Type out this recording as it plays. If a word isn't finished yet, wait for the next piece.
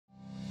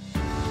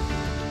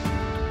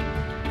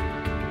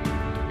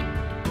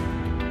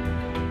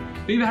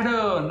We've had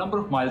a number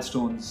of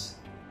milestones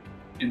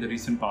in the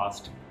recent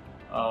past,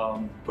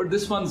 but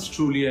this one's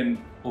truly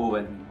an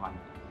overwhelming one.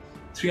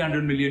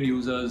 300 million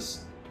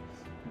users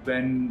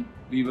when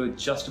we were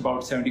just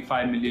about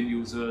 75 million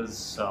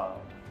users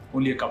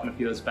only a couple of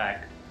years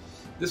back.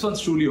 This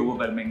one's truly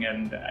overwhelming,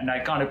 and I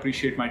can't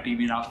appreciate my team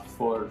enough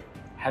for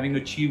having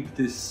achieved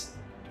this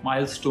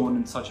milestone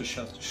in such a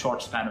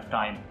short span of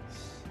time.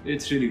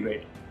 It's really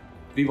great.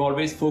 We've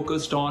always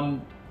focused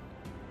on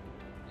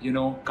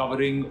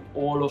covering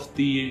all of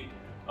the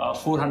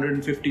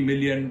 450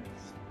 million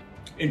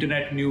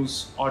internet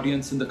news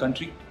audience in the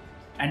country,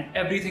 and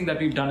everything that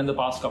we've done in the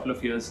past couple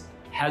of years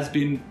has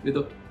been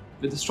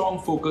with a strong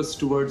focus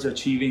towards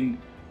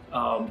achieving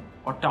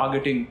or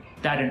targeting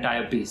that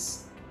entire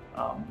base,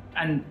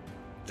 and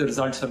the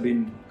results have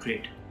been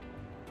great.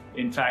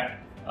 In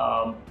fact,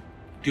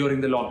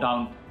 during the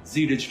lockdown,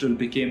 Zee Digital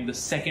became the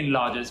second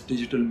largest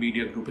digital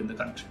media group in the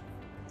country.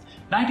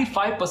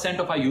 95%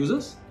 of our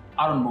users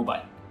are on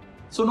mobile.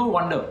 So no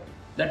wonder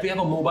that we have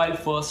a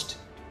mobile-first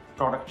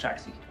product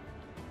strategy.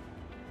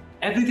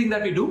 Everything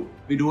that we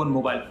do on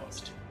mobile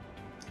first.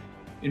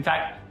 In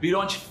fact, we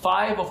launched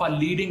 5 of our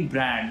leading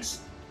brands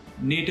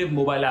native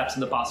mobile apps in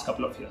the past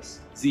couple of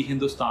years. Zee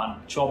Hindustan,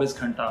 24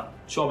 Ghanta,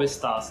 24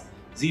 Stars,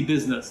 Zee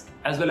Business,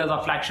 as well as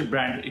our flagship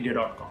brand,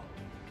 India.com.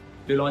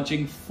 We're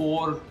launching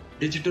 4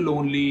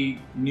 digital-only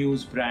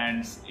news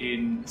brands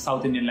in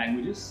South Indian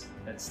languages.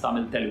 That's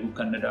Tamil, Telugu,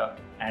 Kannada,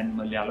 and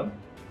Malayalam.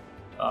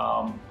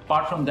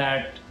 Apart from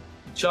that,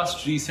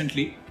 just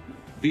recently,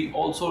 we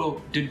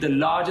also did the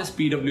largest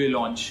PWA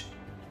launch,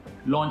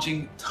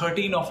 launching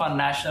 13 of our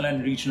national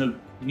and regional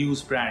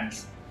news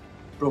brands,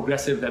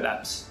 progressive web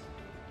apps.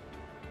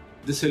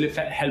 This will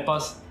help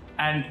us,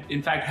 and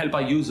in fact help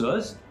our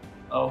users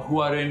who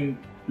are in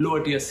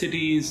lower tier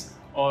cities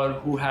or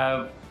who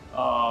have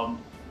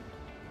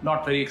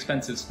not very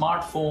expensive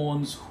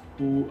smartphones,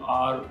 who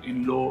are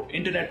in low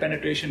internet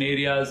penetration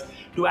areas,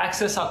 to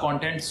access our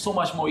content so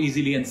much more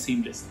easily and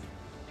seamlessly.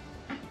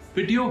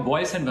 Video,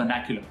 voice, and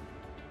vernacular.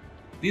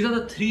 These are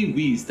the 3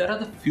 V's that are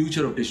the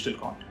future of digital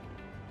content.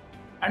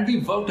 And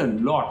we've worked a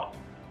lot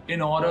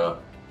in order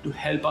to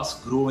help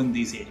us grow in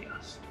these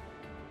areas.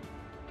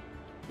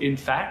 In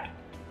fact,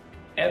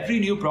 every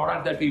new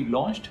product that we've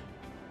launched,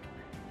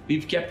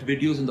 we've kept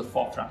videos in the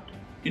forefront,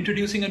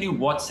 introducing a new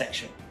watch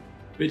section,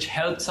 which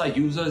helps our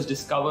users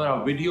discover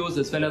our videos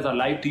as well as our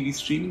live TV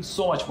streaming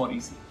so much more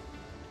easily.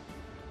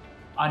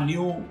 Our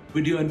new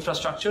video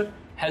infrastructure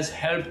has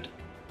helped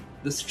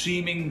the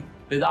streaming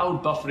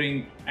without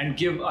buffering and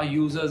give our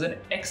users an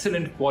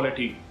excellent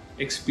quality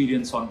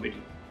experience on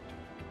video.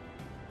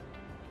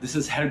 This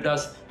has helped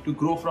us to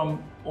grow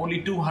from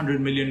only 200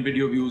 million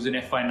video views in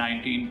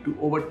FY19 to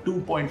over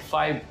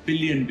 2.5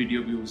 billion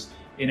video views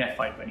in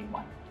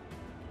FY21.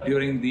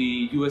 During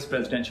the US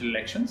presidential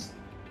elections,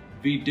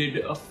 we did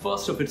a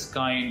first of its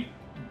kind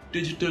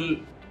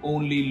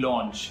digital-only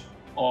launch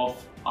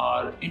of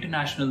our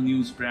international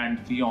news brand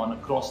Vion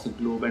across the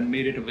globe and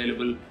made it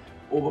available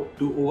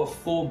to over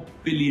 4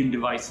 billion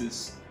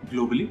devices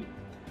globally.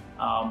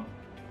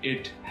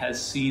 It has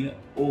seen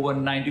over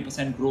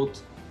 90%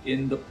 growth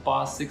in the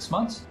past 6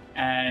 months,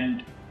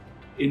 and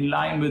in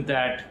line with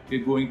that,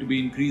 we're going to be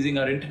increasing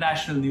our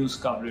international news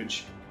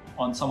coverage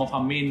on some of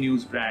our main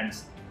news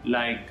brands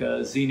like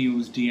Zee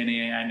News,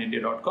 DNA, and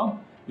India.com,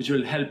 which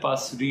will help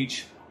us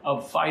reach a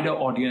wider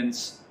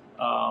audience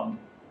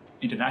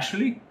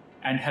internationally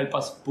and help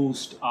us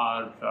boost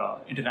our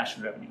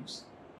international revenues.